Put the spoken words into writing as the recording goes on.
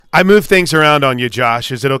I moved things around on you,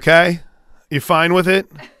 Josh. Is it okay? You fine with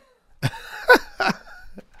it?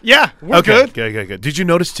 Yeah, we're good. Good. Did you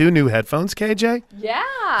notice 2 new headphones, KJ? Yeah.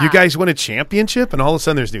 You guys win a championship, and all of a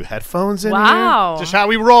sudden there's new headphones in here? Wow. Just how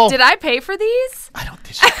we roll. Did I pay for these? I don't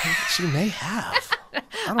think she may have.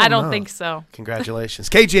 I don't know. think so. Congratulations.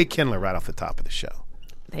 KJ Kindler right off the top of the show.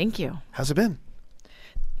 Thank you. How's it been?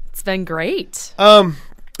 It's been great.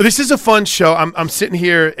 This is a fun show. I'm sitting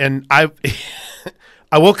here, and I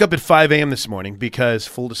woke up at 5 a.m. this morning because,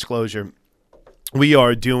 full disclosure, we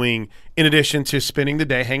are doing, in addition to spending the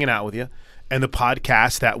day hanging out with you and the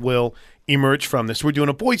podcast that will emerge from this, we're doing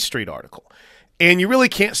a Boyd Street article. And you really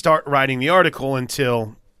can't start writing the article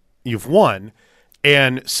until you've won.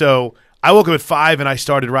 And so I woke up at 5 and I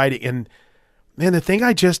started writing. And, man, the thing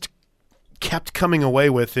I just kept coming away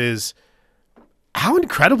with is how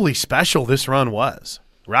incredibly special this run was,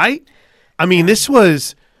 right? I mean, this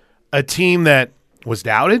was a team that was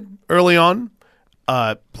doubted early on,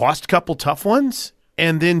 lost a couple tough ones,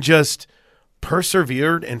 and then just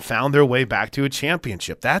persevered and found their way back to a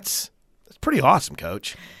championship. That's pretty awesome,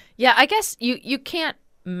 Coach. Yeah, I guess you can't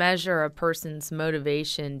measure a person's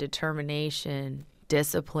motivation, determination,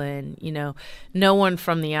 discipline. No one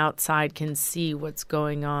from the outside can see what's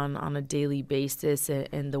going on a daily basis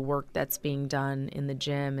and the work that's being done in the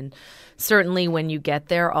gym. And certainly when you get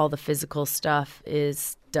there, all the physical stuff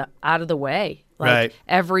is out of the way. Right.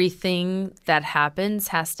 Everything that happens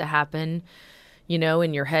has to happen,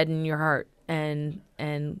 in your head and your heart. And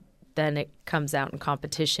then it comes out in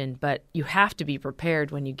competition. But you have to be prepared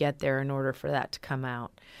when you get there in order for that to come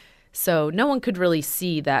out. So no one could really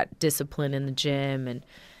see that discipline in the gym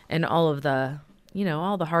and all of the,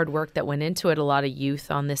 all the hard work that went into it. A lot of youth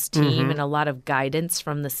on this team and a lot of guidance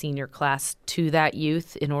from the senior class to that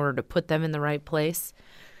youth in order to put them in the right place.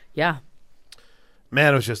 Yeah.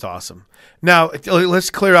 Man, it was just awesome. Now, let's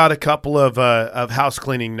clear out a couple of house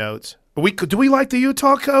cleaning notes. Do we like the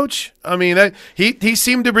Utah coach? I mean, he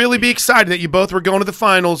seemed to really be excited that you both were going to the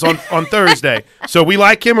finals on Thursday. So we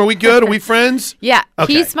like him. Are we good? Are we friends? Yeah,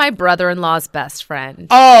 okay. He's my brother-in-law's best friend.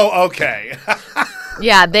 Oh, okay.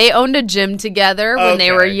 Yeah, they owned a gym together when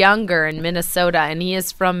they were younger in Minnesota, and he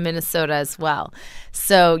is from Minnesota as well.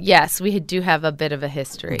 So, yes, we do have a bit of a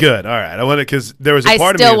history. Good. All right. I wanted because there was a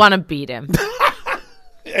part of me. I still want to beat him.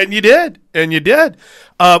 And you did.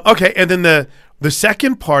 Okay, and then the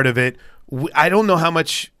second part of it, I don't know how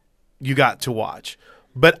much you got to watch,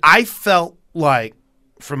 but I felt like,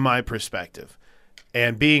 from my perspective,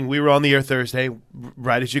 and we were on the air Thursday,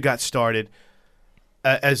 right as you got started,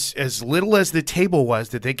 as little as the table was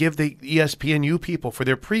that they give the ESPNU people for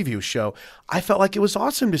their preview show, I felt like it was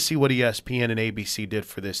awesome to see what ESPN and ABC did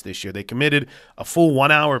for this year. They committed a full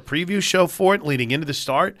 1-hour preview show for it leading into the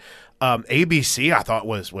start. ABC, I thought,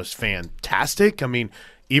 was fantastic. I mean,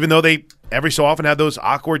 even though they every so often had those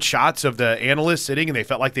awkward shots of the analysts sitting and they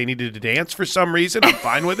felt like they needed to dance for some reason, I'm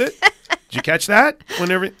fine with it. Did you catch that?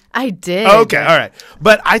 I did. Okay, all right.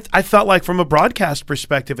 But I felt like from a broadcast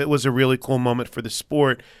perspective, it was a really cool moment for the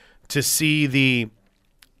sport to see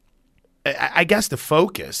I guess the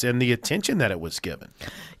focus and the attention that it was given.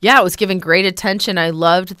 Yeah, it was given great attention. I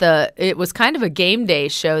loved it was kind of a game day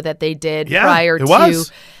show that they did prior to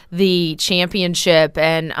the championship,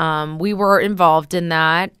 and we were involved in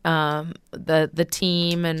that. The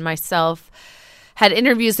team and myself had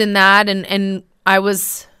interviews in that, and I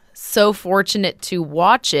was so fortunate to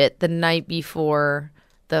watch it the night before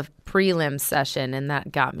the prelim session, and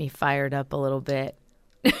that got me fired up a little bit.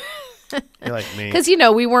 You're like me. Because,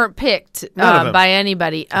 we weren't picked by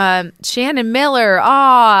anybody. Shannon Miller,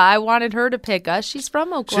 I wanted her to pick us. She's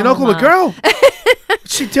from Oklahoma. She's an Oklahoma girl.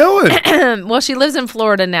 What's she doing? Well, she lives in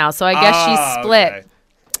Florida now, so I guess she's split. Okay.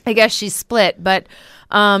 I guess she's split. But,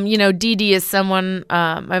 Dee Dee is someone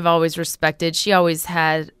I've always respected. She always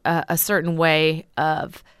had a certain way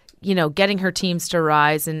of, getting her teams to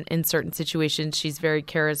rise in certain situations. She's very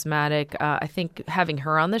charismatic. I think having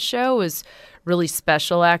her on the show was really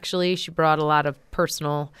special, actually. She brought a lot of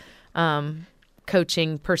personal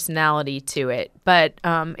coaching personality to it. But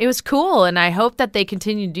it was cool, and I hope that they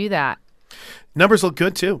continue to do that. Numbers look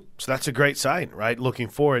good, too. So that's a great sign, right? Looking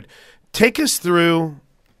forward. Take us through,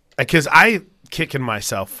 because I kicking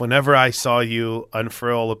myself whenever I saw you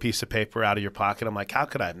unfurl a piece of paper out of your pocket. I'm like, how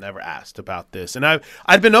could I have never asked about this? And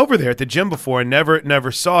I'd been over there at the gym before and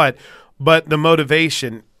never saw it. But the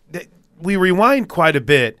motivation, we rewind quite a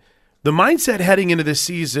bit. The mindset heading into this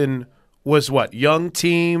season was what? Young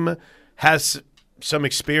team, has some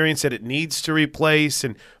experience that it needs to replace,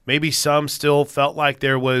 and maybe some still felt like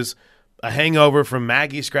there was a hangover from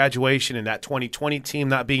Maggie's graduation and that 2020 team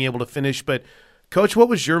not being able to finish. But Coach, what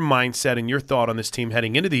was your mindset and your thought on this team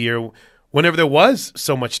heading into the year whenever there was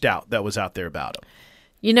so much doubt that was out there about them?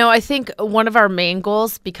 You know, I think one of our main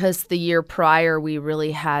goals, because the year prior we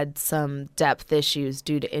really had some depth issues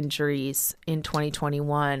due to injuries in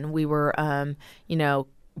 2021. We were,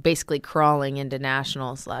 basically crawling into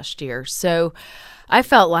nationals last year. So I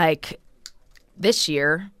felt like this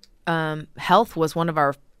year health was one of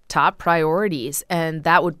our top priorities, and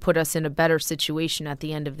that would put us in a better situation at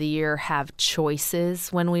the end of the year, have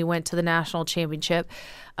choices when we went to the national championship,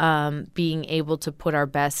 being able to put our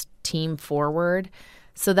best team forward.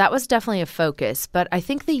 So that was definitely a focus. But I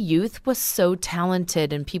think the youth was so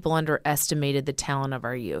talented, and people underestimated the talent of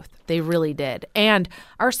our youth. They really did. And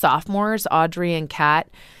our sophomores, Audrey and Kat,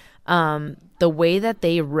 the way that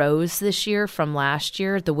they rose this year from last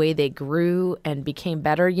year, the way they grew and became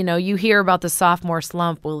better. You know, you hear about the sophomore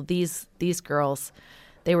slump. Well, these girls,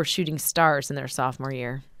 they were shooting stars in their sophomore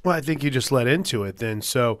year. Well, I think you just led into it then.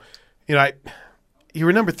 So, you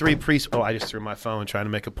were number 3 Oh, I just threw my phone trying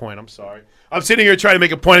to make a point. I'm sorry. I'm sitting here trying to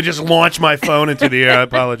make a point. I just launched my phone into the air. I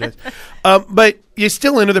apologize. But you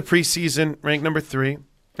still enter the preseason ranked number 3.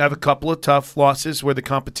 Have a couple of tough losses where the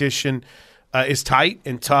competition is tight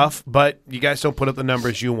and tough, but you guys don't put up the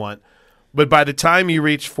numbers you want. But by the time you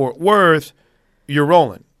reach Fort Worth, you're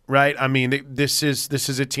rolling, right? I mean, this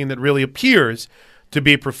is a team that really appears to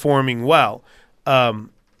be performing well.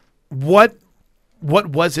 What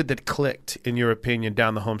was it that clicked, in your opinion,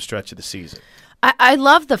 down the home stretch of the season? I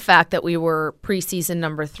love the fact that we were preseason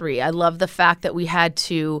number 3. I love the fact that we had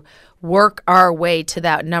to work our way to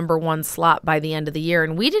that number 1 slot by the end of the year.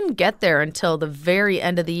 And we didn't get there until the very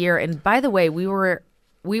end of the year. And by the way, we were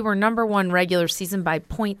number 1 regular season by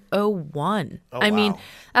 0.01. I mean,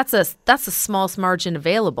 that's the smallest margin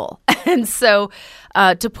available. And so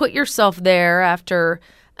to put yourself there after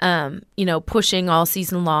pushing all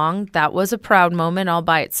season long, that was a proud moment all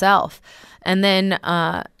by itself. And then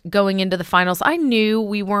going into the finals, I knew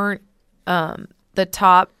we weren't the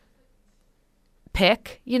top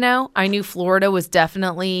pick, I knew Florida was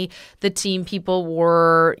definitely the team people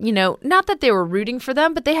were, not that they were rooting for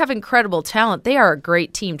them, but they have incredible talent. They are a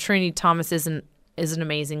great team. Trinity Thomas is an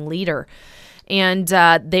amazing leader. And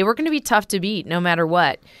they were going to be tough to beat no matter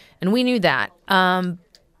what. And we knew that.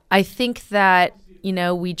 I think that,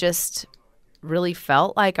 we just really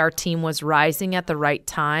felt like our team was rising at the right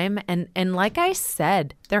time. And like I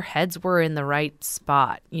said, their heads were in the right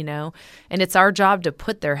spot, and it's our job to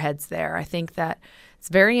put their heads there. I think that it's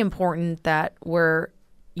very important that we're,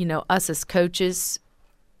 us as coaches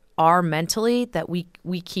are mentally, that we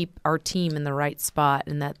keep our team in the right spot,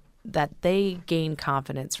 and that they gain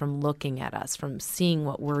confidence from looking at us, from seeing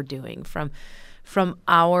what we're doing, from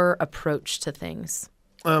our approach to things.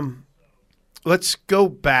 Let's go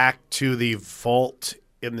back to the vault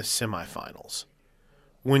in the semifinals.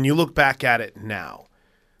 When you look back at it now,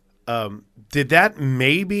 did that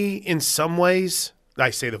maybe in some ways,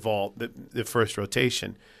 I say the vault, the first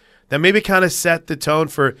rotation, that maybe kind of set the tone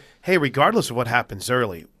for, hey, regardless of what happens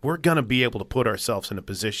early, we're going to be able to put ourselves in a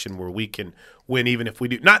position where we can win even if we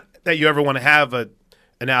do. Not that you ever want to have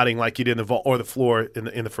an outing like you did in the vault or the floor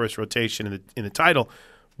in the first rotation in the title,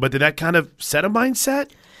 but did that kind of set a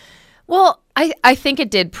mindset? Well, I think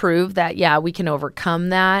it did prove that, we can overcome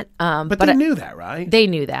that. But they knew that, right? They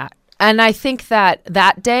knew that. And I think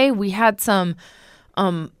that day we had some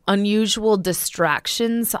unusual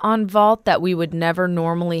distractions on vault that we would never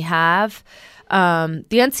normally have. The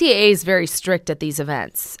NCAA is very strict at these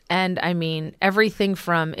events. And, I mean, everything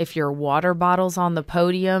from if your water bottle's on the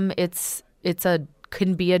podium,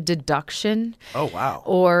 can be a deduction. Oh,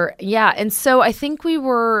 wow. And so I think we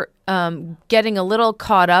were getting a little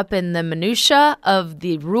caught up in the minutia of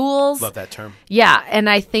the rules. Love that term. Yeah, and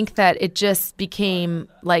I think that it just became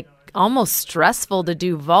like almost stressful to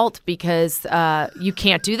do vault because you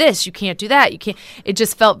can't do this, you can't do that, you can't. It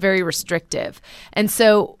just felt very restrictive. And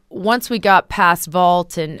so once we got past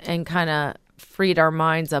vault and kind of freed our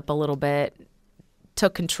minds up a little bit,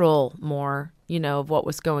 took control more, of what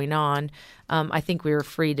was going on, I think we were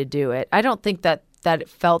free to do it. I don't think that it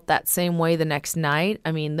felt that same way the next night.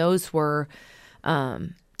 I mean, those were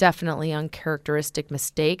definitely uncharacteristic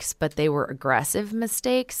mistakes, but they were aggressive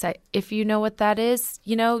mistakes. If you know what that is,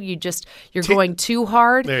 you're going too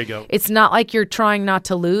hard. There you go. It's not like you're trying not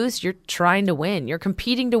to lose. You're trying to win. You're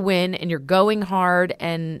competing to win, and you're going hard,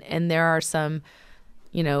 and there are some,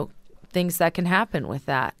 things that can happen with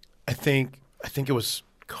that. I think it was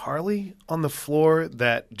Carly on the floor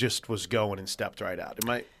that just was going and stepped right out.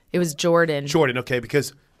 It was Jordan. Jordan, okay,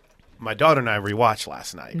 because my daughter and I rewatched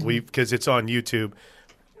last night. Mm-hmm. Because it's on YouTube.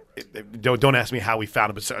 Don't ask me how we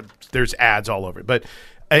found it, but there's ads all over it. But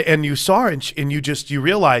And you saw her, and you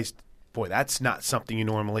realized, boy, that's not something you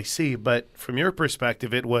normally see. But from your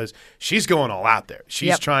perspective, it was she's going all out there.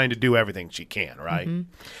 She's trying to do everything she can, right? Mm-hmm.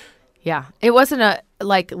 Yeah. It wasn't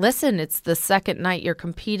listen, it's the second night you're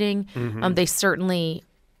competing. Mm-hmm. They certainly,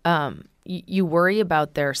 you worry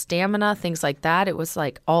about their stamina, things like that. It was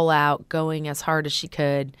like all out, going as hard as she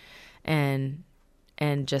could, and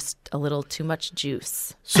just a little too much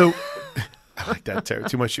juice. So I like that, Tara,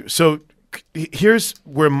 too much juice. So here's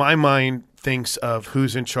where my mind thinks of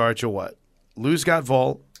who's in charge of what. Lou's got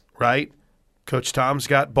vault, right? Coach Tom's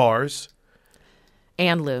got bars.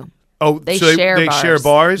 And Lou. Oh, they so share they bars. share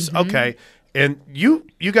bars? Mm-hmm. Okay. And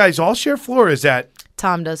you guys all share floor, or is that?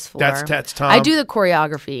 Tom does floor. That's Tom. I do the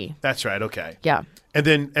choreography. That's right, okay. Yeah. And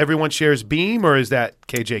then everyone shares beam, or is that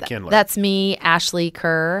KJ Kindler? That's me, Ashley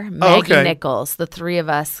Kerr, Maggie Nichols. The three of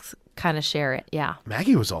us kind of share it. Yeah.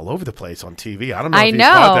 Maggie was all over the place on TV. I don't know I if you know.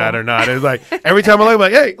 caught that or not. It was like every time I look, I'm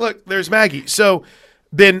like, hey, look, there's Maggie. So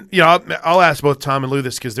then, I'll ask both Tom and Lou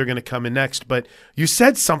this because they're going to come in next. But you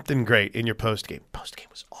said something great in your post game. Post game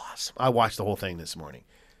was awesome. I watched the whole thing this morning.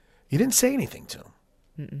 You didn't say anything to him.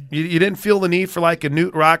 You didn't feel the need for like a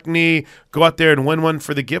Newt Rockney, go out there and win one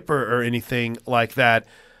for the Gipper or anything like that.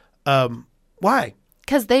 Why?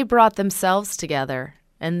 Because they brought themselves together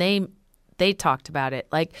and they talked about it.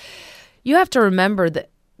 Like, you have to remember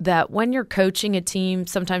that when you're coaching a team,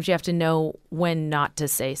 sometimes you have to know when not to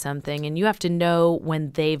say something, and you have to know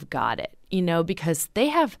when they've got it, because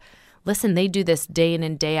they do this day in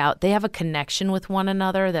and day out. They have a connection with one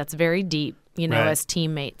another that's very deep, right. as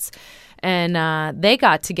teammates. And they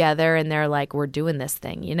got together and they're like, we're doing this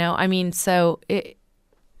thing, so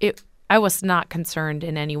I was not concerned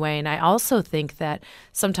in any way. And I also think that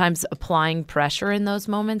sometimes applying pressure in those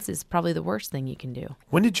moments is probably the worst thing you can do.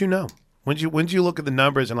 When did you know? When did you look at the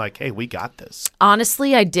numbers and like, hey, we got this?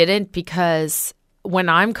 Honestly, I didn't, because when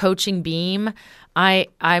I'm coaching beam,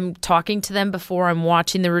 I'm talking to them before I'm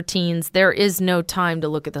watching the routines. There is no time to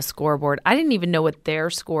look at the scoreboard. I didn't even know what their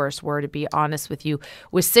scores were, to be honest with you.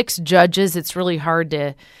 With 6 judges, it's really hard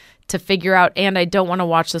to figure out, and I don't want to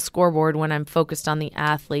watch the scoreboard when I'm focused on the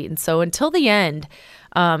athlete. And so until the end,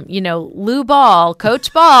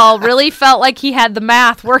 Coach Ball really felt like he had the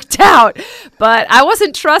math worked out, but I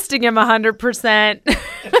wasn't trusting him 100%.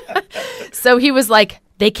 So he was like,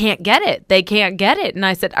 they can't get it. They can't get it. And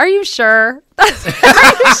I said, are you sure? Are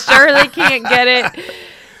you sure they can't get it?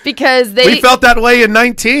 Because we felt that way in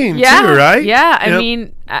 19 too, right? Yeah. I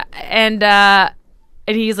mean,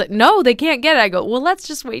 and he's like, no, they can't get it. I go, well, let's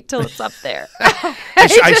just wait till it's up there.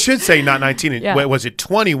 I should say not 19. Yeah. Was it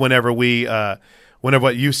 20 whenever what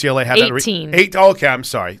UCLA had 18. That? Okay, I'm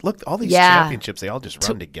sorry. Look, all these championships, they all just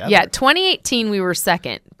run together. Yeah, 2018 we were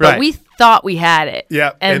second, but right. we thought we had it.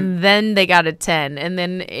 Yeah. And then they got a 10. And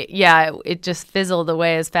then, it just fizzled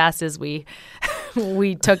away as fast as we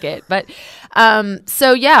took it. But, Tom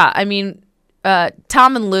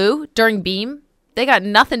and Lou during beam, they got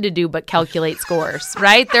nothing to do but calculate scores,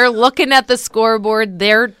 right? They're looking at the scoreboard.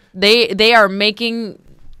 They are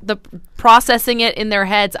processing it in their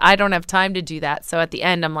heads. I don't have time to do that. So at the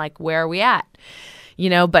end, I'm like, where are we at?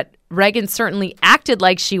 But Reagan certainly acted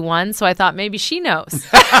like she won. So I thought maybe she knows.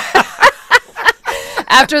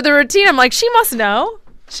 After the routine, I'm like, she must know.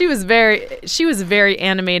 She was very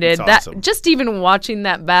animated. That's awesome. That just even watching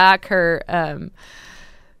that back, her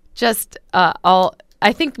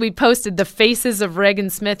I think we posted the faces of Reagan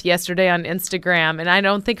Smith yesterday on Instagram, and I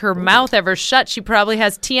don't think her mouth ever shut. She probably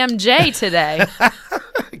has TMJ today.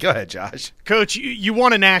 Go ahead, Josh. Coach, you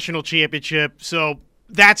won a national championship, so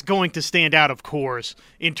that's going to stand out, of course,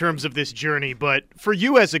 in terms of this journey. But for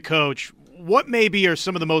you as a coach, what maybe are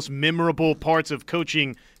some of the most memorable parts of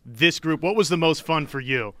coaching this group? What was the most fun for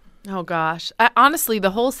you? Oh, gosh. Honestly, the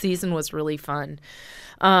whole season was really fun.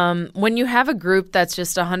 When you have a group that's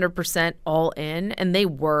just 100% all in, and they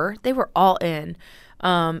were all in.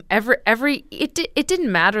 It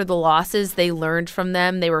didn't matter the losses. They learned from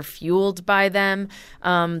them. They were fueled by them.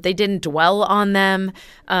 They didn't dwell on them.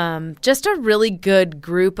 Just a really good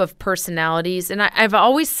group of personalities. And I've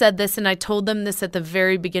always said this, and I told them this at the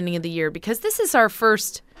very beginning of the year, because this is our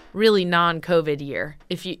first really non-COVID year,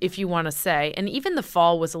 if you want to say. And even the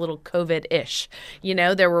fall was a little COVID-ish.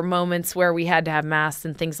 There were moments where we had to have masks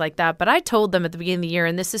and things like that. But I told them at the beginning of the year,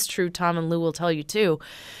 and this is true, Tom and Lou will tell you too,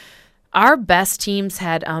 our best teams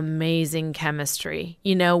had amazing chemistry.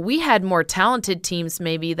 We had more talented teams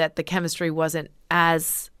maybe that the chemistry wasn't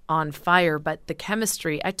as on fire, but the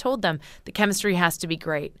chemistry, I told them the chemistry has to be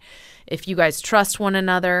great. If you guys trust one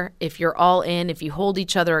another, if you're all in, if you hold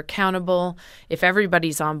each other accountable, if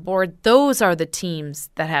everybody's on board, those are the teams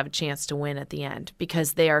that have a chance to win at the end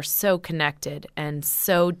because they are so connected and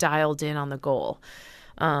so dialed in on the goal.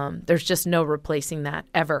 There's just no replacing that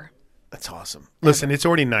ever. That's awesome. Listen, it's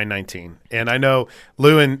already 9:19, and I know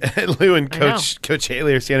Lou and Coach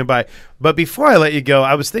Haley are standing by. But before I let you go,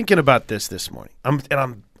 I was thinking about this morning.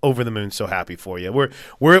 I'm over the moon, so happy for you.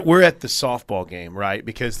 We're at the softball game, right?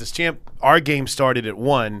 Because our game started at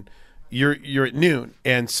 1. You're at noon,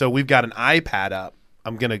 and so we've got an iPad up.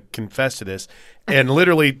 I'm gonna confess to this, and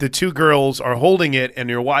literally the two girls are holding it, and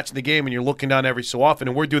you're watching the game, and you're looking down every so often,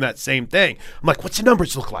 and we're doing that same thing. I'm like, what's the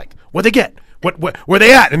numbers look like? What'd they get? Where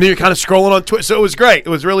they at? And then you're kind of scrolling on Twitter. So it was great. It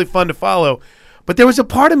was really fun to follow. But there was a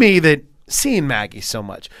part of me that, seeing Maggie so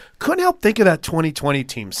much, couldn't help think of that 2020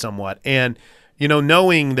 team somewhat. And,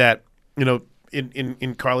 knowing that,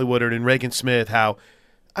 in Carly Woodard and Reagan Smith, dare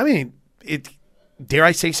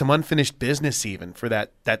I say, some unfinished business even for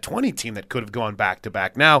that 20 team that could have gone back to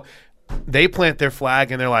back. Now, they plant their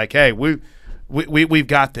flag and they're like, hey, we've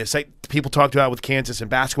got this. People talked about with Kansas in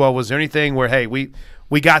basketball. Was there anything where, hey,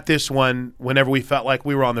 we got this one whenever we felt like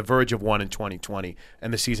we were on the verge of one in 2020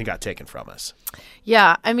 and the season got taken from us?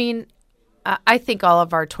 Yeah, I think all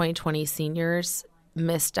of our 2020 seniors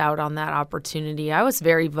missed out on that opportunity. I was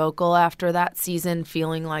very vocal after that season,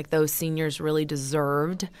 feeling like those seniors really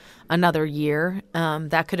deserved another year.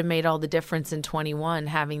 That could have made all the difference in 21,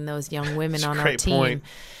 having those young women on our team. Point.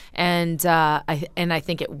 And I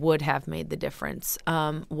think it would have made the difference.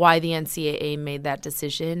 Why the NCAA made that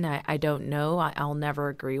decision, I don't know. I'll never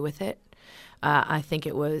agree with it. I think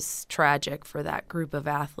it was tragic for that group of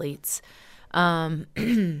athletes.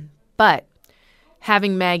 But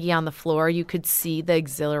having Maggie on the floor, you could see the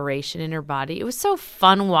exhilaration in her body. It was so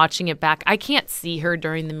fun watching it back. I can't see her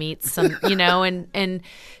during the meets, and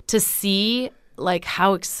to see like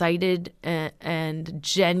how excited and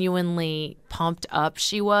genuinely pumped up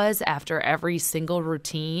she was after every single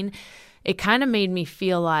routine, it kind of made me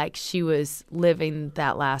feel like she was living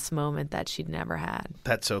that last moment that she'd never had.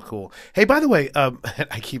 That's so cool. Hey, by the way,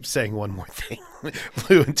 I keep saying one more thing.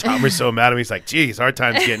 Lou and Tom are so mad at me. He's like, geez, our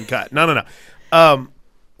time's getting cut. No.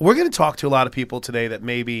 We're going to talk to a lot of people today that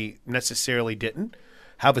maybe necessarily didn't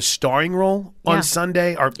have a starring role on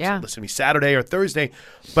Sunday or listen to me, Saturday or Thursday.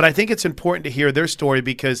 But I think it's important to hear their story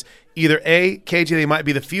because either A, KJ, they might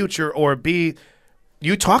be the future, or B,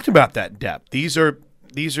 you talked about that depth. These are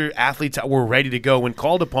athletes that were ready to go when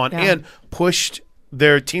called upon and pushed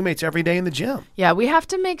their teammates every day in the gym. Yeah, we have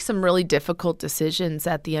to make some really difficult decisions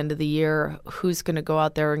at the end of the year, who's going to go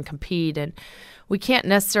out there and compete. And we can't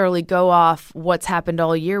necessarily go off what's happened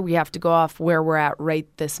all year. We have to go off where we're at right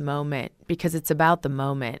this moment because it's about the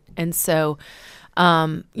moment. And so,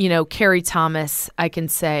 Carrie Thomas, I can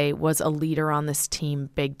say, was a leader on this team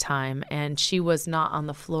big time. And she was not on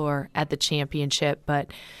the floor at the championship,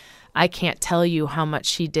 but I can't tell you how much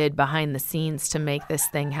she did behind the scenes to make this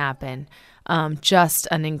thing happen. Just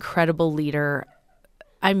an incredible leader.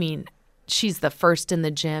 She's the first in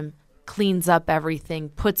the gym, cleans up everything,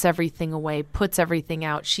 puts everything away, puts everything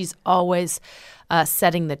out. She's always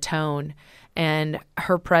setting the tone, and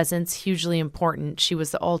her presence, hugely important. She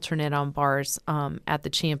was the alternate on bars at the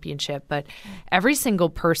championship, but every single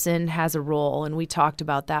person has a role, and we talked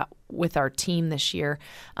about that with our team this year.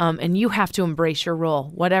 And you have to embrace your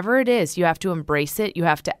role. Whatever it is, you have to embrace it. You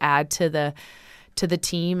have to add to the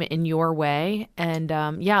team in your way. And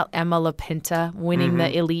Emma LaPinta winning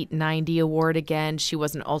the Elite 90 award again. She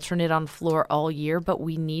was an alternate on floor all year, but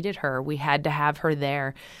we needed her. We had to have her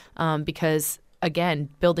there because, again,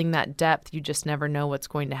 building that depth, you just never know what's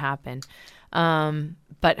going to happen.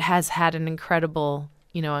 But has had an incredible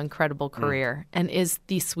career and is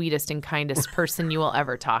the sweetest and kindest person you will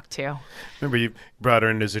ever talk to. Remember, you brought her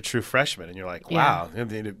in as a true freshman, and you're like, wow.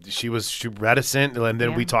 Yeah. She was reticent, and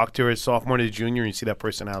then we talked to her as sophomore to junior, and you see that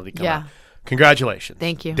personality come out. Congratulations.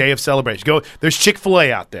 Thank you. Day of celebration. Go. There's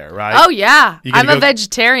Chick-fil-A out there, right? Oh, yeah. I'm a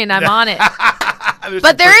vegetarian. I'm on it.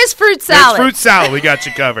 But there is fruit salad. There's fruit salad. We got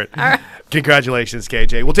you covered. All right. Congratulations,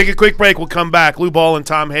 KJ. We'll take a quick break. We'll come back. Lou Ball and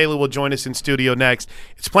Tom Haley will join us in studio next.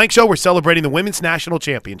 It's Plank Show. We're celebrating the Women's National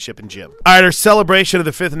Championship in gym. All right, our celebration of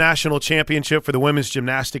the 5th National Championship for the women's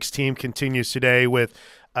gymnastics team continues today with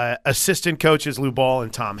assistant coaches Lou Ball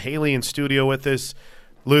and Tom Haley in studio with us.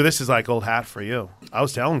 Lou, this is like old hat for you. I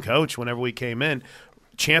was telling Coach whenever we came in,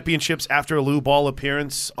 championships after a Lou Ball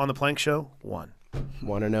appearance on the Plank Show, 1.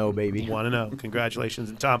 1-0, baby. 1-0. Congratulations.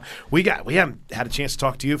 And Tom, we haven't had a chance to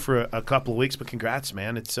talk to you for a couple of weeks, but congrats,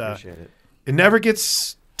 man. It's Appreciate it. It never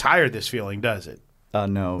gets tired, this feeling, does it?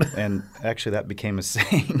 No, and actually that became a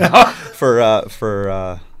saying for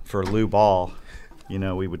Lou Ball. You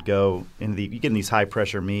know, we would go you get in these high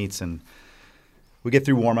pressure meets, and we get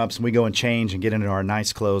through warm ups, and we go and change and get into our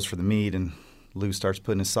nice clothes for the meet, and Lou starts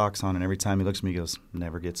putting his socks on, and every time he looks at me, he goes,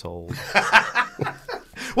 "Never gets old."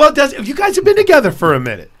 Well, you guys have been together for a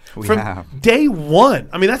minute. We From have. day one.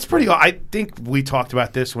 I mean, that's pretty. I think we talked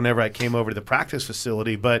about this whenever I came over to the practice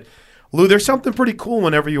facility. But Lou, there's something pretty cool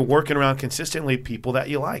whenever you're working around consistently people that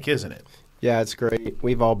you like, isn't it? Yeah, it's great.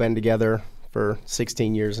 We've all been together for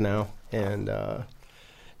 16 years now, and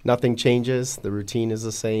nothing changes. The routine is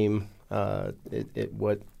the same.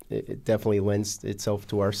 It definitely lends itself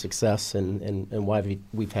to our success and why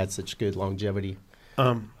we've had such good longevity.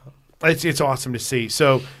 It's awesome to see.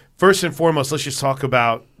 So first and foremost, let's just talk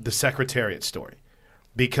about the Secretariat story,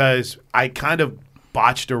 because I kind of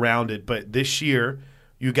botched around it. But this year,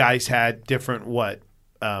 you guys had different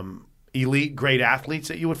elite, great athletes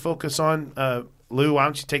that you would focus on. Lou, why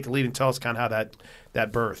don't you take the lead and tell us kind of how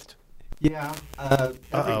that birthed? Yeah,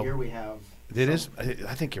 every year we have. It is.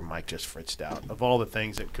 I think your mic just fritzed out. Of all the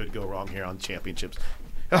things that could go wrong here on championships,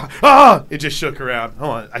 it just shook around.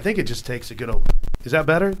 Hold on. I think it just takes a good old. Is that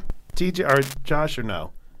better, TJ or Josh, or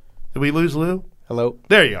no? Did we lose Lou? Hello?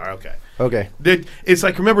 There you are. Okay. Okay. It's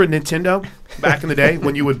like, remember Nintendo back in the day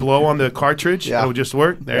when you would blow on the cartridge? Yeah. It would just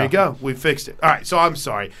work? There you go. We fixed it. All right. So I'm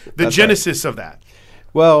sorry. The That's genesis of that.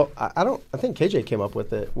 Well, I think KJ came up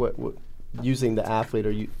with it. Using the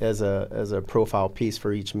athlete as a profile piece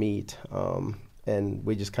for each meet, and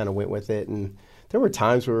we just kind of went with it. And there were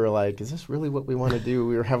times where we were like, "Is this really what we want to do?"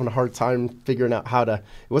 We were having a hard time figuring out how to. It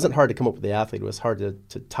wasn't hard to come up with the athlete; it was hard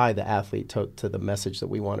to tie the athlete to the message that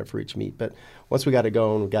we wanted for each meet. But once we got it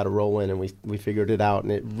going, we got it rolling, and we figured it out,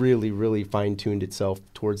 and it really, really fine tuned itself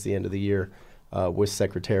towards the end of the year with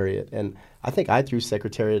Secretariat. And I think I threw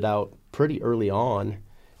Secretariat out pretty early on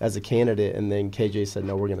as a candidate, and then KJ said,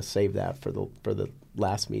 "No, we're going to save that for the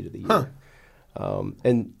last meet of the year."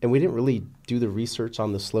 And we didn't really do the research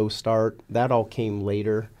on the slow start. That all came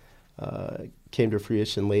later, came to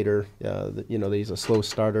fruition later. There's a slow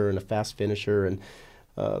starter and a fast finisher, and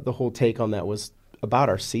the whole take on that was about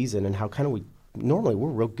our season and how kind of normally we're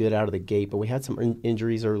real good out of the gate, but we had some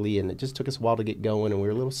injuries early, and it just took us a while to get going, and we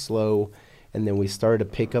were a little slow. And then we started to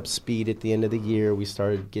pick up speed at the end of the year. We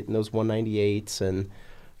started getting those 198s, and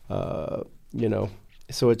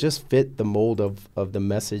so it just fit the mold of the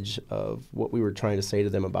message of what we were trying to say to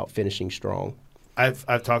them about finishing strong.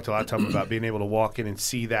 I've talked a lot of time about being able to walk in and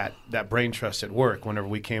see that brain trust at work whenever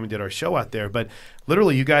we came and did our show out there. But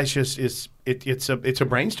literally, you guys it's a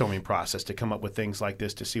brainstorming process to come up with things like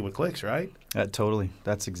this to see what clicks, right? Totally.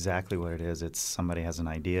 That's exactly what it is. It's somebody has an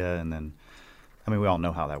idea, and then, I mean, we all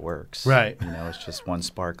know how that works. Right. It's just one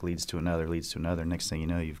spark leads to another. Next thing you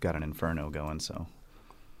know, you've got an inferno going, so.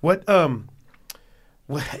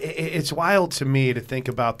 It's wild to me to think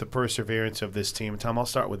about the perseverance of this team. Tom, I'll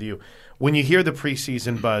start with you. When you hear the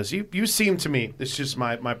preseason buzz, you seem to me, it's just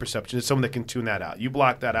my perception, as someone that can tune that out. You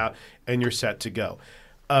block that out, and you're set to go.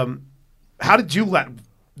 How did you let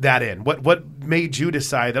that in? What made you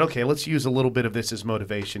decide that, okay, let's use a little bit of this as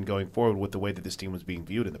motivation going forward with the way that this team was being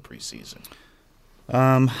viewed in the preseason?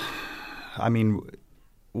 I mean,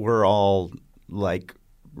 we're all like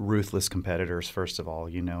ruthless competitors, first of all,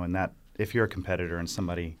 and that if you're a competitor and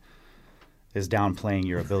somebody is downplaying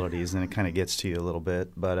your abilities, then it kind of gets to you a little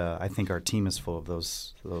bit. But I think our team is full of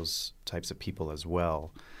those types of people as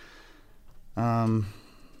well. We're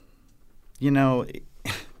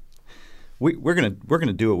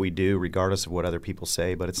gonna do what we do regardless of what other people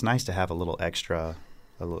say. But it's nice to have a little extra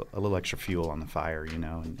fuel on the fire,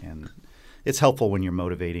 and it's helpful when you're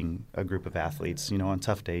motivating a group of athletes. On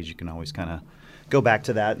tough days, you can always kind of go back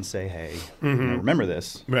to that and say, hey, remember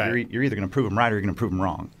this. Right. You're either going to prove them right or you're going to prove them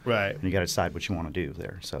wrong. Right. And you got to decide what you want to do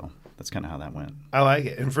there. So that's kind of how that went. I like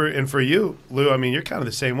it. And for you, Lou, I mean, you're kind of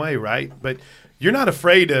the same way, right? But you're not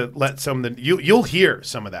afraid to let you'll hear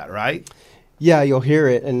some of that, right? Yeah, you'll hear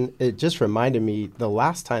it. And it just reminded me the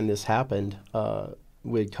last time this happened,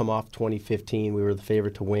 we'd come off 2015. We were the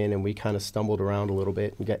favorite to win, and we kind of stumbled around a little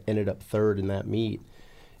bit and ended up third in that meet.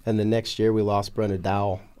 And the next year we lost Brenna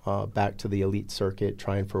Dow back to the elite circuit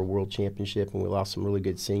trying for a world championship, and we lost some really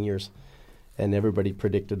good seniors. And everybody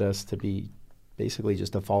predicted us to be basically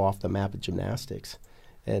just to fall off the map of gymnastics.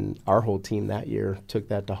 And our whole team that year took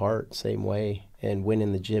that to heart, same way, and went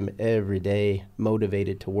in the gym every day,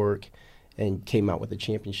 motivated to work, and came out with a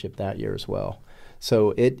championship that year as well.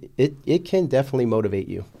 So it can definitely motivate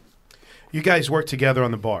you. You guys work together on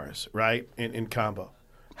the bars, right, in combo.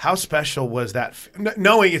 How special was that?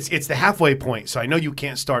 Knowing it's the halfway point, so I know you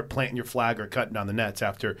can't start planting your flag or cutting down the nets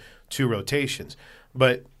after 2 rotations.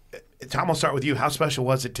 But Tom, I'll start with you. How special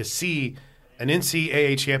was it to see an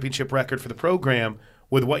NCAA championship record for the program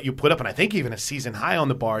with what you put up, and I think even a season high on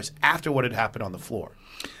the bars after what had happened on the floor?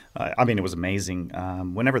 I mean, it was amazing.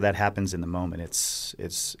 Whenever that happens in the moment,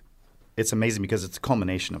 it's amazing because it's a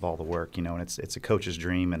culmination of all the work, and it's a coach's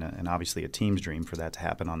dream and obviously a team's dream for that to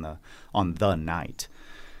happen on the night.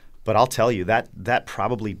 But I'll tell you that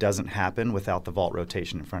probably doesn't happen without the vault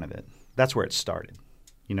rotation in front of it. That's where it started,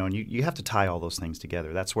 and you have to tie all those things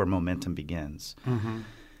together. That's where momentum begins. Mm-hmm.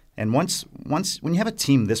 And once when you have a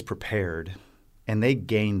team this prepared and they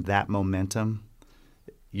gain that momentum,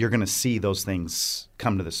 you're going to see those things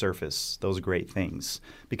come to the surface, those great things,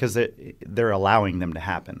 because they're allowing them to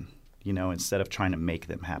happen, instead of trying to make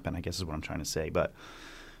them happen, I guess is what I'm trying to say. But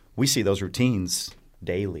we see those routines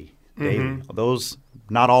daily. Mm-hmm. Those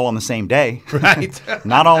not all on the same day, right?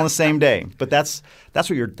 Not all on the same day, but that's what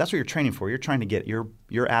you're training for. You're trying to get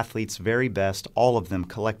your athletes' very best, all of them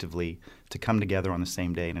collectively, to come together on the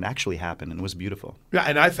same day, and it actually happened, and it was beautiful. Yeah,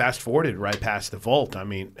 and I fast forwarded right past the vault. I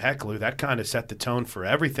mean, heck, Lou, that kind of set the tone for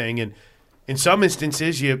everything. And in some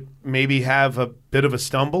instances, you maybe have a bit of a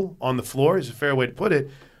stumble on the floor, is a fair way to put it.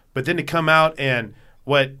 But then to come out and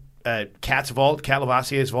what Cat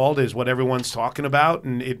Lavassier's vault is what everyone's talking about,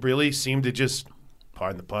 and it really seemed to just,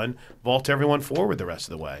 pardon the pun, vault everyone forward the rest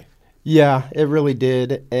of the way. Yeah, it really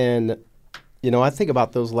did. And, I think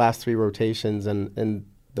about those last three rotations and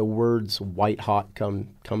the words white hot come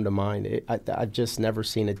to mind. I've just never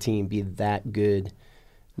seen a team be that good,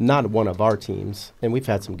 not one of our teams, and we've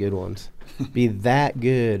had some good ones, be that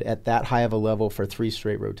good at that high of a level for three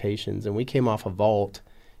straight rotations. And we came off a vault,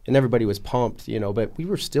 and everybody was pumped, but we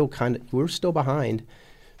were still behind.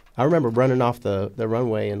 I remember running off the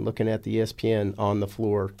runway and looking at the ESPN on the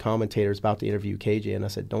floor, commentators about to interview KJ, and I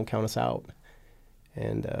said, "Don't count us out."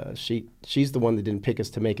 And she's the one that didn't pick us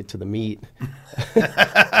to make it to the meet,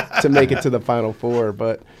 to make it to the Final Four.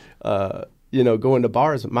 But, going to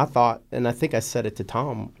bars, my thought, and I think I said it to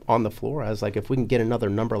Tom on the floor, I was like, if we can get another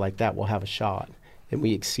number like that, we'll have a shot. And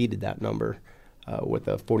we exceeded that number with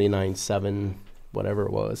a 49-7, whatever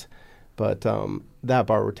it was. But that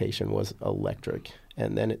bar rotation was electric.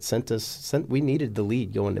 And then it we needed the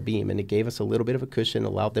lead going to beam, and it gave us a little bit of a cushion,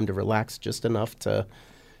 allowed them to relax just enough to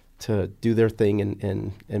do their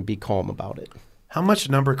thing and be calm about it. How much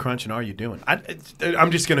number crunching are you doing?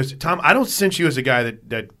 I'm just going to – Tom, I don't sense you as a guy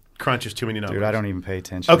that crunches too many numbers. Dude, I don't even pay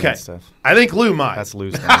attention to that stuff. I think Lou might. That's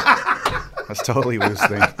Lou's thing. That's totally Lou's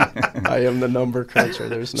thing. I am the number cruncher.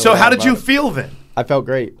 There's no So how did you it. feel then? I felt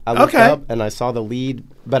great. I looked up and I saw the lead,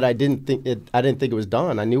 but I didn't think it was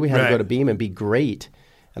done. I knew we had to go to beam and be great.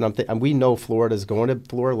 And we know Florida's going to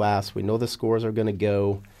floor last. We know the scores are going to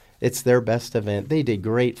go. It's their best event. They did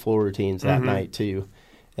great floor routines that night too.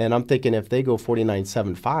 And I'm thinking if they go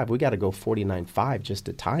 49.75, we got to go 49.5 just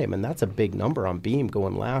to tie them. And that's a big number on beam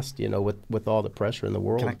going last, with all the pressure in the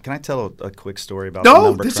world. Can I tell a quick story about the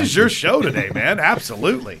number this crunching? is your show today, man.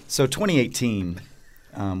 Absolutely. So 2018,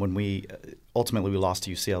 when we ultimately lost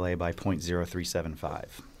to UCLA by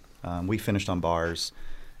 .0375, we finished on bars,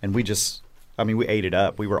 and we ate it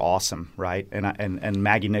up. We were awesome, right? And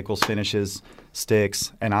Maggie Nichols finishes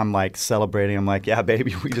sticks, and I'm like celebrating. I'm like, yeah,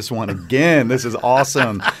 baby, we just won again. This is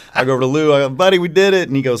awesome. I go over to Lou. I go, buddy, we did it.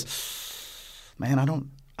 And he goes, man, I don't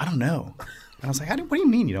know. And I was like, what do you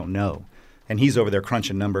mean you don't know? And he's over there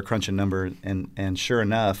crunching number, and sure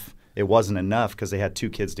enough, it wasn't enough because they had two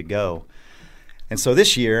kids to go. And so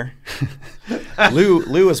this year,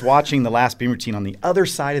 Lou is watching the last beam routine on the other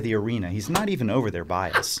side of the arena. He's not even over there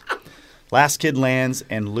by us. Last kid lands,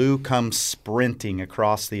 and Lou comes sprinting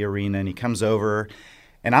across the arena, and he comes over,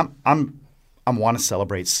 and I want to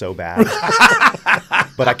celebrate so bad,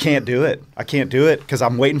 but I can't do it. I can't do it because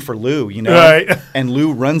I'm waiting for Lou, Right. And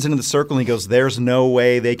Lou runs into the circle, and he goes, "There's no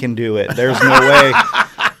way they can do it. There's no way."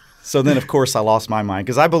 So then, of course, I lost my mind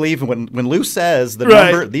because I believe when Lou says the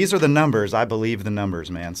number, these are the numbers. I believe the numbers,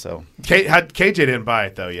 man. So KJ didn't buy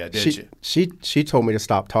it though yet, did she? She told me to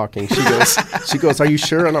stop talking. She goes, "Are you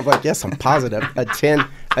sure?" And I'm like, "Yes, I'm positive. A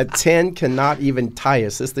 10 cannot even tie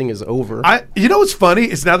us. This thing is over." You know what's funny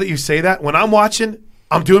is now that you say that, when I'm watching,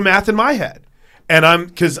 I'm doing math in my head. And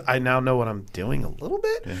because I now know what I'm doing a little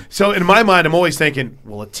bit. Yeah. So in my mind, I'm always thinking,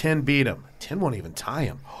 well, a 10 beat him. 10 won't even tie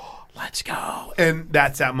him. Let's go. And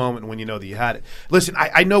that's that moment when you know that you had it. Listen,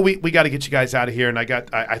 I know we got to get you guys out of here, and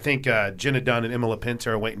I think Jenna Dunn and Emma LaPinta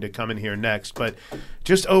are waiting to come in here next. But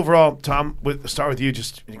just overall, Tom, start with you,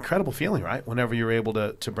 just an incredible feeling, right, whenever you're able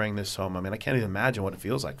to bring this home. I mean, I can't even imagine what it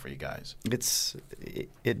feels like for you guys.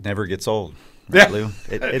 It never gets old, right, Lou?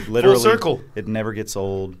 It literally, full circle. It never gets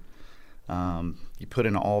old. You put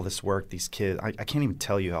in all this work. These kids, I can't even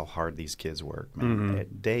tell you how hard these kids work, man,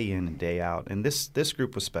 day in and day out. And this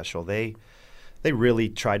group was special. They really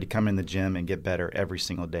tried to come in the gym and get better every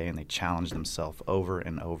single day, and they challenged themselves over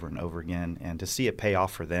and over and over again. And to see it pay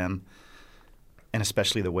off for them, and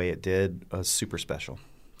especially the way it did, was super special.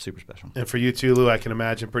 Super special. And for you too, Lou, I can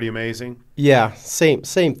imagine pretty amazing. Yeah, same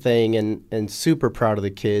thing, and super proud of the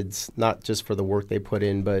kids, not just for the work they put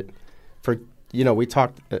in, but for, we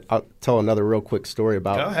talked, I'll tell another real quick story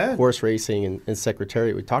about horse racing and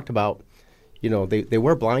Secretariat. We talked about, they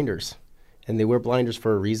wear blinders, and they wear blinders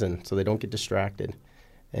for a reason, so they don't get distracted.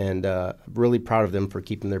 And really proud of them for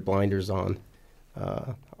keeping their blinders on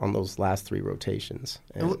those last 3 rotations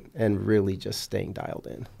and really just staying dialed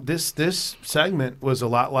in. This segment was a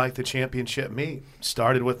lot like the championship meet.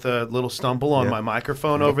 Started with a little stumble on my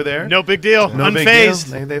microphone over there. No big deal.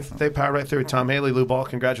 Unfazed. Big deal. They powered right through. Tom Haley, Lou Ball,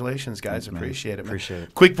 congratulations, guys. Appreciate it, man. Appreciate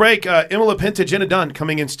it. Quick break. Emma LaPinta, Jenna Dunn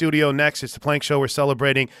coming in studio next. It's the Plank Show. We're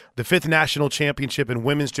celebrating the 5th national championship in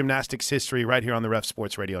women's gymnastics history right here on the Ref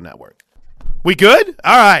Sports Radio Network. We good?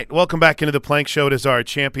 All right. Welcome back into the Plank Show. It is our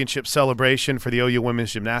championship celebration for the OU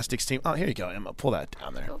women's gymnastics team. Oh, here you go, Emma. Pull that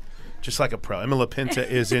down there. Just like a pro. Emma LaPinta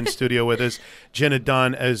is in studio with us. Jenna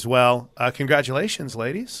Dunn as well. Congratulations,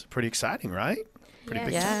 ladies. Pretty exciting, right? Pretty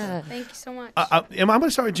big. Yeah. Thank you so much. Emma, I'm going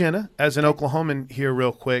to start with Jenna as an Oklahoman here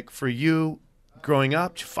real quick. For you, growing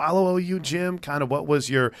up, did you follow OU gym? Kind of what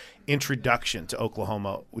was your introduction to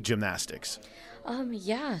Oklahoma gymnastics?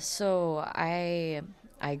 So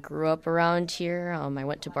I grew up around here. I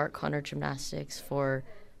went to Bart Conner Gymnastics for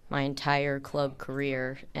my entire club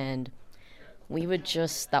career, and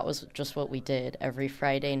that was just what we did. Every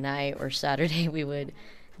Friday night or Saturday, we would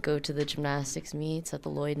go to the gymnastics meets at the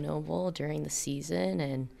Lloyd Noble during the season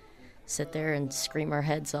and sit there and scream our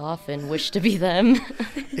heads off and wish to be them.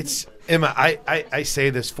 It's Emma, I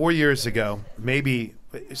say this 4 years ago, maybe,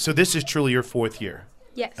 so this is truly your 4th year.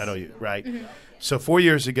 Yes. At OU, right? Mm-hmm. So 4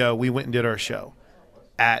 years ago, we went and did our show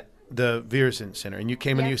at the Viersen Center, and you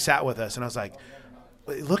came and you sat with us, and I was like,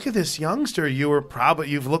 look at this youngster.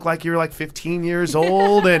 You've looked like you were like 15 years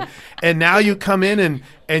old, and now you come in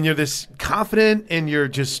and you're this confident, and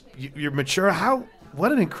you're mature.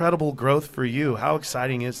 What an incredible growth for you. How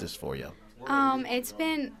exciting is this for you? It's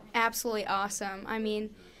been absolutely awesome. I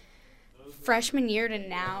mean, freshman year to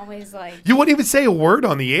now is like... You wouldn't even say a word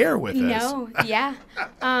on the air with us. No, yeah.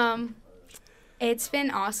 It's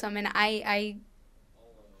been awesome, and I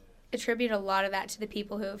attribute a lot of that to the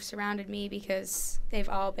people who have surrounded me, because they've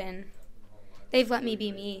let me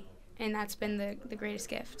be me, and that's been the greatest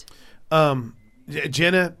gift.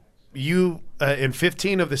 Jenna, you in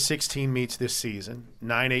 15 of the 16 meets this season,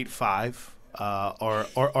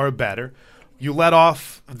 9.85 or better. You led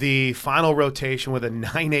off the final rotation with a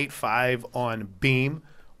 9.85 on beam.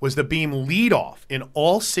 Was the beam leadoff in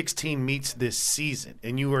all 16 meets this season,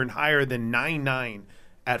 and you earned higher than 9.9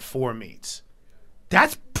 at 4 meets.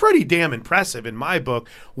 That's pretty damn impressive in my book.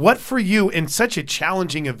 What for you in such a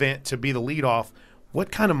challenging event to be the leadoff,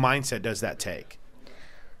 what kind of mindset does that take?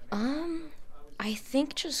 I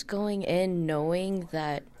think just going in knowing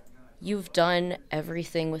that you've done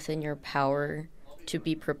everything within your power to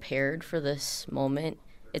be prepared for this moment,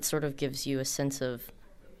 it sort of gives you a sense of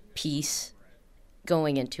peace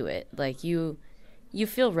going into it. Like you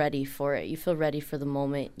feel ready for it. You feel ready for the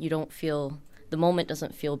moment. The moment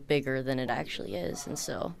doesn't feel bigger than it actually is. And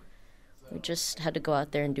so we just had to go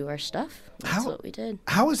out there and do our stuff. That's what we did.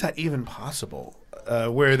 How is that even possible,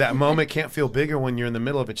 where that moment can't feel bigger when you're in the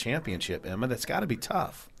middle of a championship, Emma? That's got to be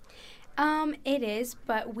tough. It is,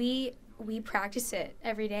 but we practice it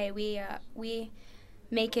every day. We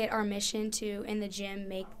make it our mission to, in the gym,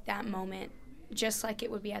 make that moment just like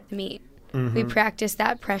it would be at the meet. Mm-hmm. We practice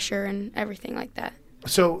that pressure and everything like that.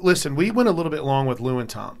 So, listen, we went a little bit long with Lou and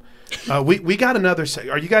Tom. We got another –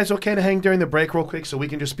 are you guys okay to hang during the break real quick so we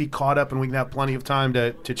can just be caught up and we can have plenty of time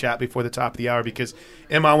to chat before the top of the hour? Because,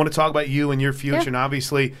 Emma, I want to talk about you and your future. Yeah. And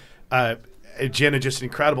obviously, Jenna, just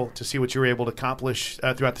incredible to see what you were able to accomplish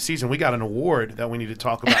throughout the season. We got an award that we need to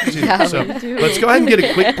talk about, too. Yeah, so let's go ahead and get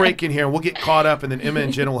a quick break in here. We'll get caught up, and then Emma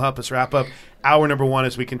and Jenna will help us wrap up hour number 1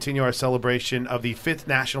 as we continue our celebration of the 5th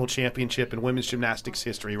national championship in women's gymnastics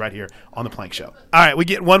history right here on The Plank Show. All right, we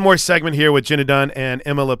get one more segment here with Jenna Dunn and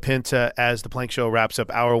Emma LaPinta as The Plank Show wraps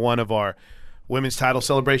up hour 1 of our women's title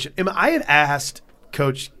celebration. Emma, I had asked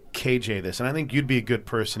Coach KJ this, and I think you'd be a good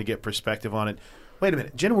person to get perspective on it. Wait a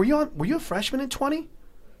minute. Jenna, were you a freshman in 20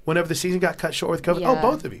 whenever the season got cut short with COVID? Yeah. Oh,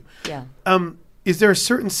 both of you. Yeah. Is there a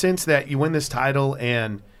certain sense that you win this title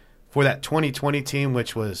and for that 2020 team,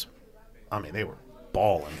 which was, I mean, they were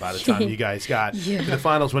bawling by the time you guys got to the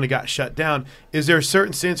finals when it got shut down. Is there a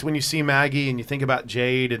certain sense when you see Maggie and you think about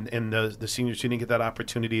Jade and the seniors who didn't get that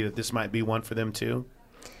opportunity that this might be one for them too?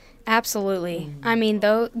 Absolutely. I mean,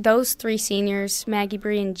 those three seniors, Maggie,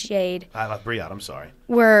 Bree, and Jade, I left Bree out. I'm sorry.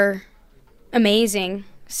 were amazing.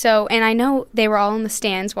 So, and I know they were all in the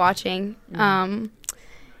stands watching.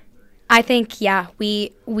 I think,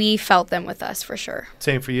 we felt them with us for sure.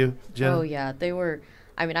 Same for you, Jenna? Oh yeah, they were.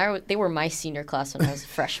 I mean, they were my senior class when I was a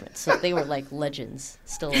freshman, so they were like legends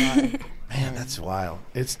still alive. Man, that's wild.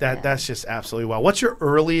 That's just absolutely wild. What's your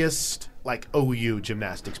earliest like OU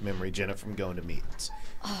gymnastics memory, Jenna, from going to meets?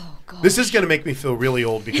 Oh god. This is going to make me feel really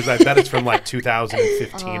old because I bet it's from like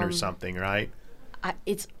 2015 or something, right?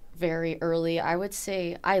 It's very early. I would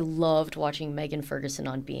say I loved watching Megan Ferguson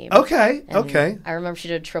on beam. Okay, And okay. I remember she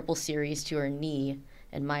did a triple series to her knee,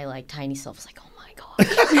 and my like tiny self was like, "Oh my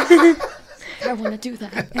god, I want to do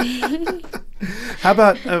that." How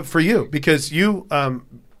about for you? Because you,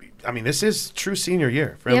 this is true senior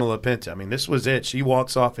year for Emma LaPinta. I mean, this was it. She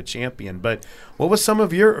walks off a champion. But what was some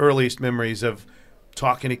of your earliest memories of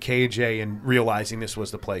talking to KJ and realizing this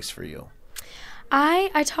was the place for you?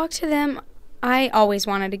 I talked to them. I always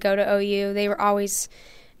wanted to go to OU. They were always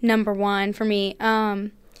number one for me.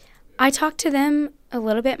 I talked to them a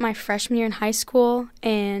little bit my freshman year in high school,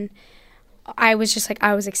 and I was just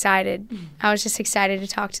I was excited. I was just excited to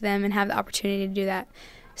talk to them and have the opportunity to do that.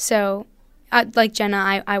 So, like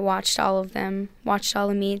Jenna, I watched all of them, watched all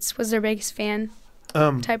the meets, was their biggest fan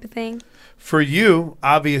type of thing. For you,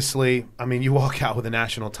 obviously, I mean, you walk out with a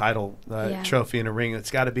national title trophy in a ring. It's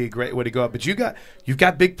got to be a great way to go out. But you've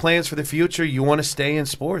got big plans for the future. You want to stay in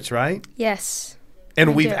sports, right? Yes.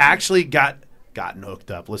 And we've actually gotten hooked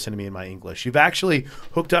up. Listen to me in my English. You've actually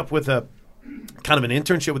hooked up with a kind of an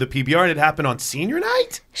internship with a PBR, and it happened on senior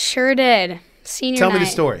night? Sure did. Senior Tell night. me the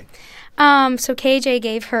story. So KJ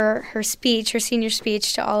gave her speech, her senior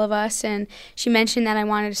speech to all of us, and she mentioned that I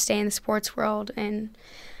wanted to stay in the sports world, and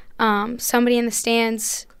somebody in the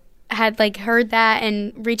stands had heard that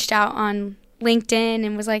and reached out on LinkedIn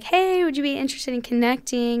and was like, "Hey, would you be interested in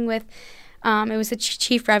connecting with?" It was the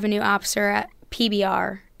chief revenue officer at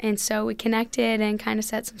PBR, and so we connected and kind of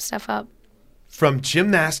set some stuff up. From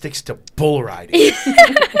gymnastics to bull riding.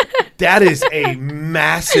 That is a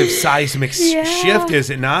massive seismic shift, is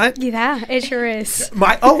it not? Yeah, it sure is.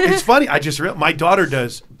 It's funny. I just realized my daughter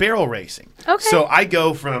does barrel racing. Okay. So I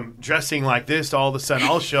go from dressing like this to all of a sudden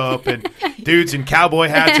I'll show up and dudes in cowboy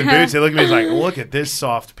hats and boots. They look at me like, look at this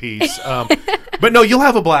soft piece. But no, you'll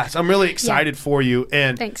have a blast. I'm really excited for you.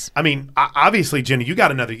 And thanks. I mean, obviously, Jenny, you got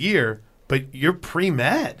another year, but you're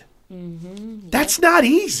pre-med. Mm-hmm. That's not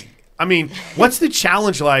easy. I mean, what's the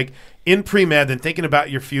challenge like in pre-med and thinking about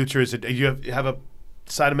your future? Is it you have a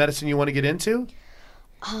side of medicine you want to get into?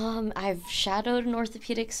 I've shadowed an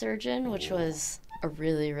orthopedic surgeon, which was a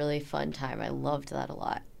really, really fun time. I loved that a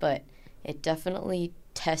lot, but it definitely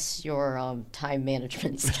tests your time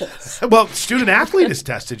management skills. Well, student athlete has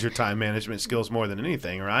tested your time management skills more than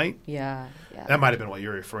anything, right? Yeah. That might have been what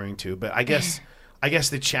you're referring to, but I guess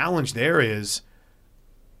the challenge there is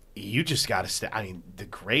you just got to stay. I mean, the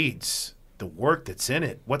grades, the work that's in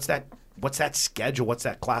it. What's that schedule? What's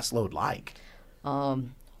that class load like?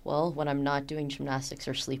 Well, when I'm not doing gymnastics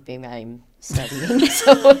or sleeping, I'm studying.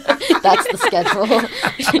 So that's the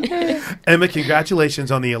schedule. Emma,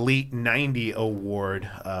 congratulations on the Elite 90 award,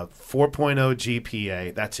 4.0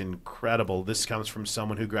 GPA. That's incredible. This comes from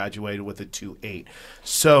someone who graduated with a 2.8.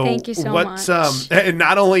 So thank you so much. And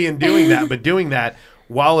not only in doing that, but doing that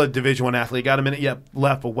while a Division I athlete. Got a minute yet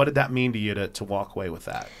left, but what did that mean to you to walk away with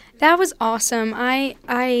that? That was awesome.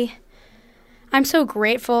 I'm so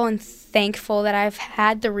grateful and thankful that I've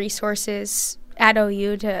had the resources at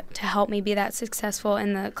OU to help me be that successful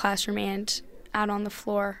in the classroom and out on the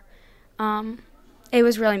floor. It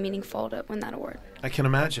was really meaningful to win that award. I can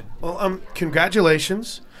imagine. Well,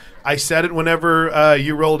 congratulations. I said it whenever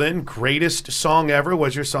you rolled in. Greatest song ever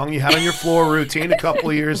was your song you had on your floor routine a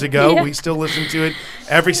couple of years ago. Yeah. We still listen to it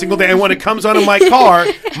every single day. And when it comes on in my car,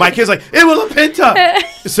 my kid's like, "It was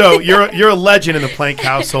LaPinta." So you're a legend in the Plank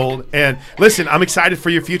household. And listen, I'm excited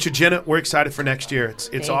for your future, Jenna. We're excited for next year.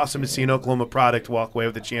 It's awesome to see an Oklahoma product walk away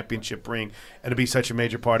with a championship ring and to be such a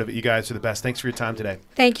major part of it. You guys are the best. Thanks for your time today.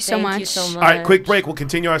 Thank you so much. Thank you so much. All right, quick break. We'll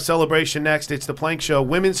continue our celebration next. It's the Plank Show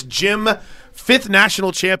Women's Gym 5th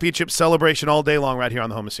National Championship celebration all day long right here on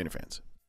the Home of Sooner Fans.